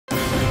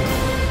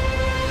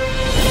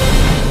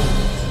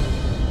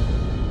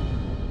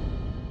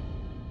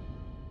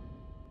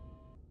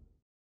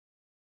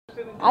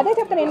అదే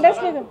చెప్తాను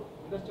ఇండస్ట్రీ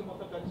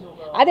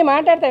అది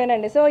మాట్లాడతా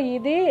వినండి. సో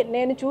ఇది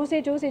నేను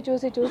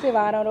చూసి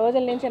వారం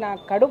రోజుల నుంచి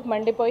నాకు కడుపు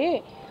మండిపోయి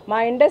మా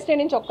ఇండస్ట్రీ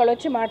నుంచి ఒక్కళ్ళు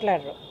వచ్చి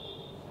మాట్లాడరు.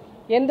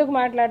 ఎందుకు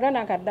మాట్లాడరో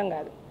నాకు అర్థం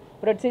కాదు.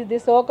 The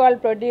so called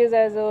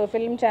producers,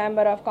 film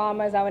chamber of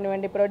commerce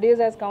అవనివ్వండి,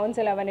 ప్రొడ్యూసర్స్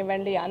కౌన్సిల్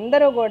అవనివ్వండి,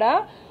 అందరూ కూడా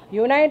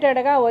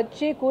యునైటెడ్గా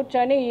వచ్చి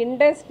కూర్చొని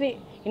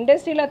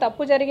ఇండస్ట్రీలో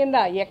తప్పు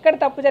జరిగిందా, ఎక్కడ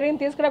తప్పు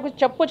జరిగింది తీసుకురా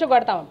చెప్పుచ్చు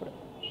కొడతాం. అప్పుడు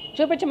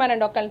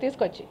చూపించమనండి ఒకళ్ళని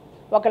తీసుకొచ్చి.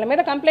 ఒకళ్ళ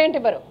మీద కంప్లైంట్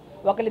ఇవ్వరు,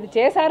 ఒకళ్ళు ఇది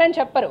చేశారని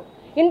చెప్పరు.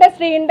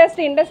 ఇండస్ట్రీ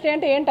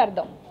అంటే ఏంటి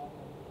అర్థం?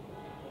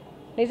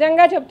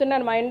 నిజంగా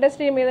చెప్తున్నాను, మా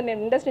ఇండస్ట్రీ మీద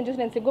ఇండస్ట్రీని చూసి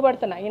నేను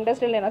సిగ్గుపడుతున్నా.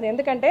 ఇండస్ట్రీలో నేను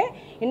ఎందుకంటే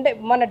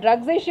మన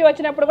డ్రగ్స్ ఇష్యూ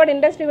వచ్చినప్పుడు కూడా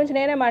ఇండస్ట్రీ గురించి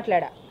నేనే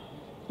మాట్లాడా.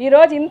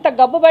 ఈరోజు ఇంత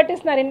గబ్బు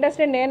పట్టిస్తున్నారు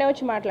ఇండస్ట్రీని, నేనే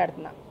వచ్చి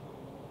మాట్లాడుతున్నా.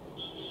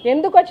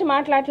 ఎందుకు వచ్చి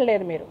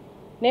మాట్లాడలేదు మీరు?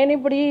 నేను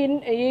ఇప్పుడు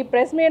ఈ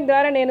ప్రెస్ మీట్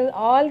ద్వారా నేను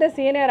ఆల్ ద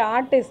సీనియర్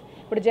ఆర్టిస్ట్,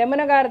 ఇప్పుడు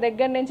జమున గారి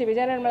దగ్గర నుంచి,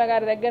 విజయనిర్మల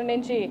గారి దగ్గర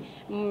నుంచి,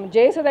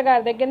 జయసుధ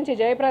గారి దగ్గర నుంచి,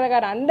 జయప్రద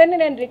గారు అందరినీ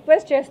నేను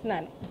రిక్వెస్ట్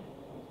చేస్తున్నాను,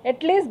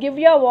 at least give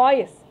your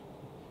voice.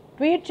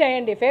 Tweet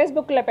చేయండి,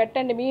 ఫేస్బుక్లో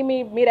పెట్టండి,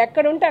 మీరు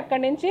ఎక్కడుంటే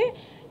అక్కడి నుంచి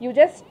you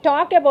just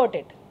talk about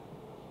it.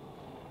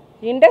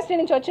 Industry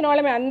నుంచి వచ్చిన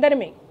వాళ్ళమే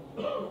అందరిమీ.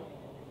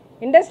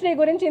 ఇండస్ట్రీ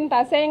గురించి ఇంత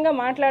అసహ్యంగా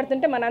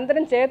మాట్లాడుతుంటే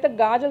మనందరం చేతికి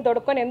గాజులు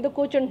తొడుక్కొని ఎందుకు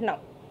కూర్చుంటున్నాం?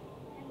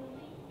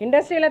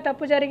 ఇండస్ట్రీలో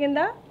తప్పు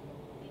జరిగిందా?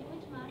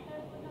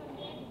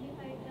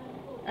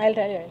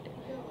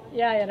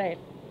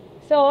 రైట్.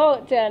 సో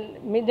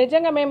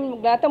నిజంగా మేము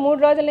గత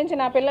 3 రోజుల నుంచి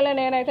నా పిల్లలు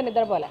నేనైతే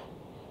నిద్రపోలే.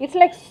 It's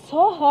like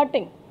so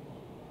hurting.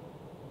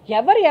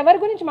 ఎవరి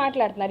గురించి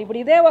మాట్లాడుతున్నారు? ఇప్పుడు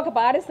ఇదే ఒక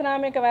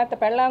పారిశ్రామికవేత్త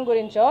పెళ్ళాం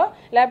గురించో,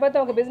 లేకపోతే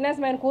ఒక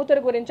బిజినెస్ మ్యాన్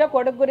కూతురు గురించో,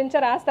 కొడుకు గురించో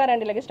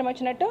రాస్తారండి. ఇలా ఇష్టం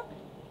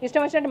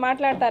వచ్చినట్టు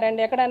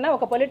మాట్లాడతారండి. ఎక్కడన్నా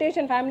ఒక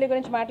పొలిటీషియన్ ఫ్యామిలీ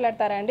గురించి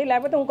మాట్లాడతారా అండి?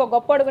 లేకపోతే ఇంకో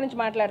గొప్పోడు గురించి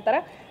మాట్లాడతారా?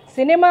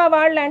 సినిమా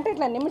వాళ్ళు అంటే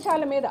ఇట్లా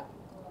నిమిషాల మీద.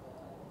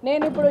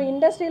 నేను ఇప్పుడు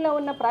ఇండస్ట్రీలో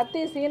ఉన్న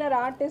ప్రతి సీనియర్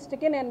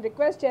ఆర్టిస్ట్కి నేను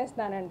రిక్వెస్ట్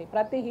చేస్తున్నానండి,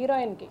 ప్రతి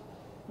హీరోయిన్కి,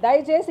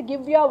 దయచేసి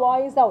give your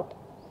voice out.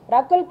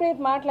 Rakul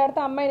Preet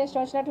మాట్లాడుతూ అమ్మాయిని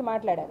ఇష్టం వచ్చినట్లు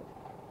మాట్లాడారు.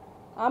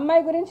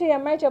 అమ్మాయి గురించి ఈ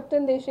అమ్మాయి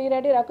చెప్తుంది,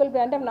 శ్రీరెడ్డి రకుల్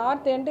ప్రీత్ అంటే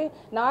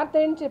నార్త్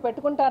నుంచి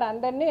పెట్టుకుంటారు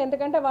అందరినీ,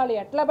 ఎందుకంటే వాళ్ళు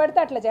ఎట్లా పడితే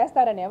అట్లా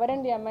చేస్తారని.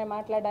 ఎవరండి అమ్మాయి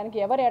మాట్లాడడానికి?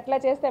 ఎవరు ఎట్లా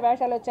చేస్తే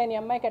వేషాలు వచ్చాయని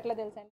అమ్మాయికి ఎట్లా తెలుసండి?